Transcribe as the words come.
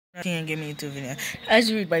Can't give me YouTube video. As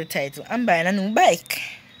you read by the title, I'm buying a new bike.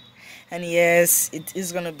 And yes, it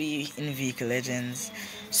is gonna be in Vehicle Legends.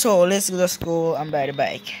 So let's just go and buy the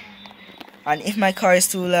bike. And if my car is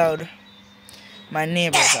too loud, my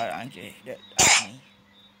neighbors are angry at me.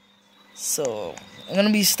 So I'm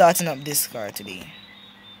gonna be starting up this car today.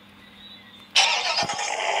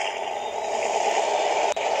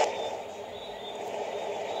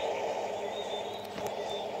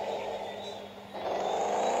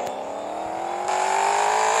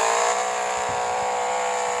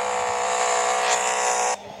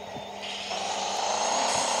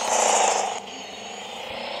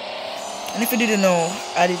 And if you didn't know,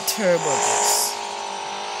 I did turbo this.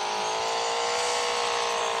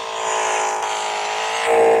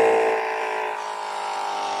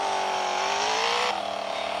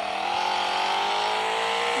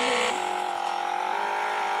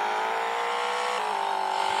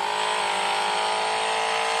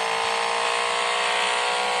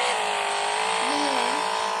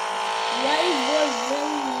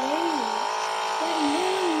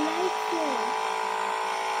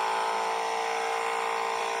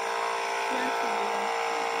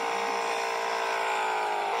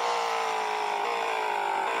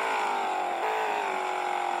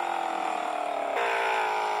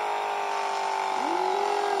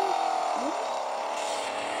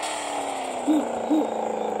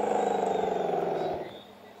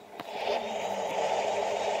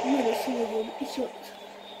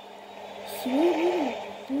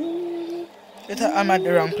 I'm at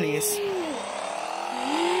the wrong place.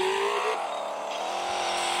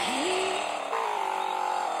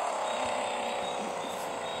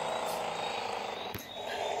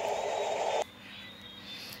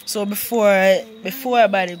 So before I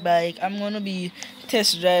buy the bike, I'm gonna be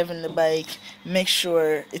test driving the bike, make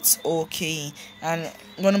sure it's okay, and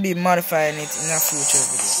I'm gonna be modifying it in a future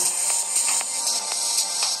video.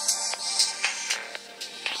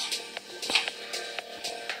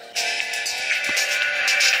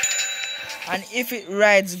 And if it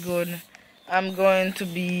rides good, I'm going to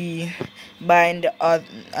be buying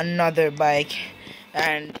another bike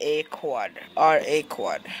and a quad.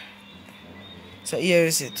 So here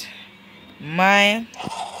is it. My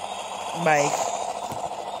bike.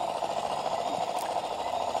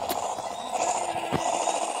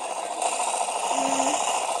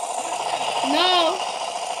 No.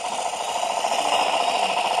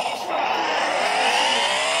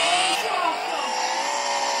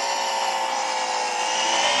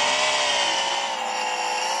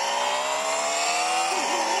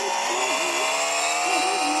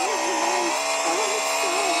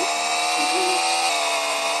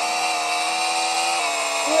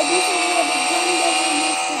 This is where the jungle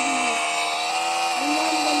used to be. And now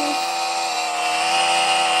I'm gonna...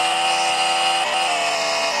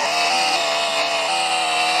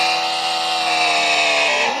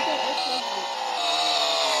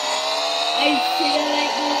 I feel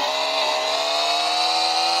like this.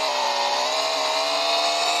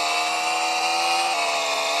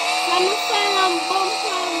 Someone sang on bump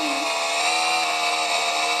on me.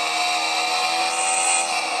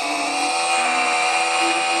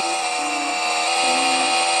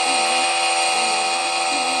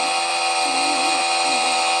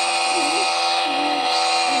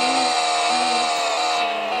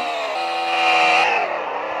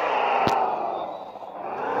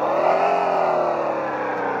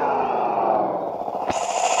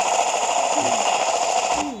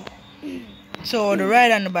 So the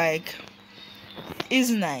ride on the bike is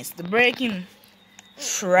nice. The braking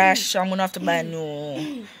trash, so I'm gonna have to buy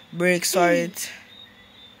new brakes for it.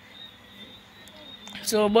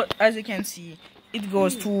 So but as you can see, it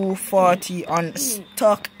goes to 40 on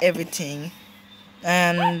stock everything.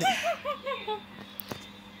 And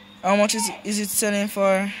how much is it selling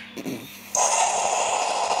for?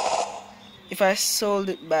 If I sold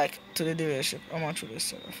it back to the dealership, how much would it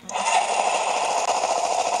sell it for?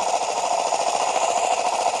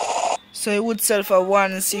 So it would sell for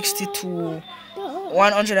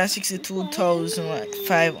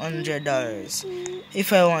 $162,500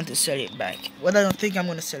 if I want to sell it back. But I don't think I'm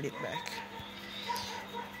gonna sell it back.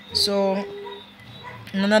 So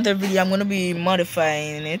in another video, I'm gonna be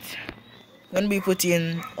modifying it. I'm gonna be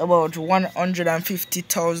putting about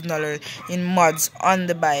 $150,000 in mods on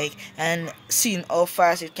the bike and seeing how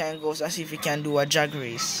fast it can go, and see if we can do a drag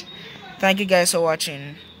race. Thank you guys for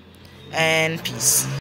watching, and peace.